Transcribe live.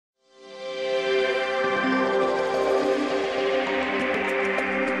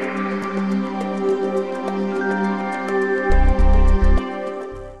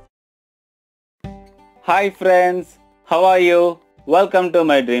Hi friends, how are you? Welcome to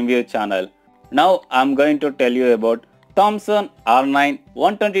my DreamView channel. Now I'm going to tell you about Thomson R9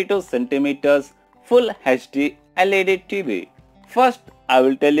 122cm Full HD LED TV. First, I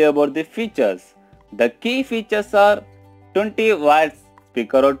will tell you about the features. The key features are 20 watts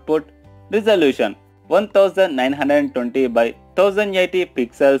speaker output, resolution 1920 by 1080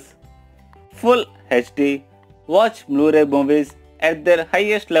 pixels, Full HD, watch Blu-ray movies at their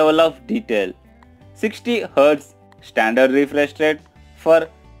highest level of detail, 60 Hz standard refresh rate for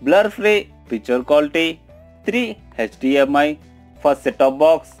blur-free picture quality, 3 HDMI for set-top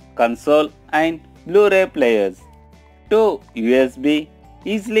box, console and Blu-ray players, 2 USB,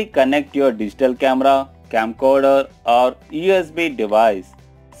 easily connect your digital camera, camcorder or USB device.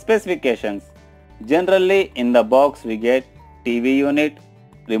 Specifications: generally in the box we get TV unit,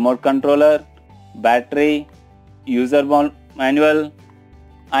 remote controller, battery, user manual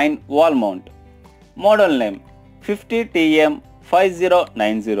and wall mount. Model name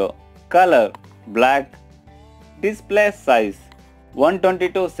 50TM5090. Color black. Display size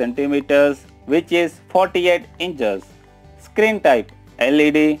 122 cm which is 48 inches. Screen type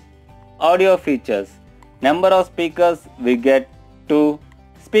LED. Audio features: number of speakers we get 2.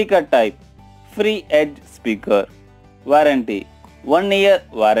 Speaker type free edge speaker. Warranty 1 year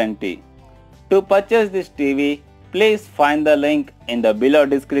warranty. To purchase this TV, please find the link in the below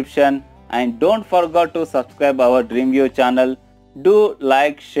description and don't forget to subscribe our DreamView channel. Do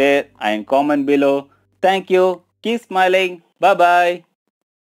like, share and comment below. Thank you. Keep smiling. Bye bye.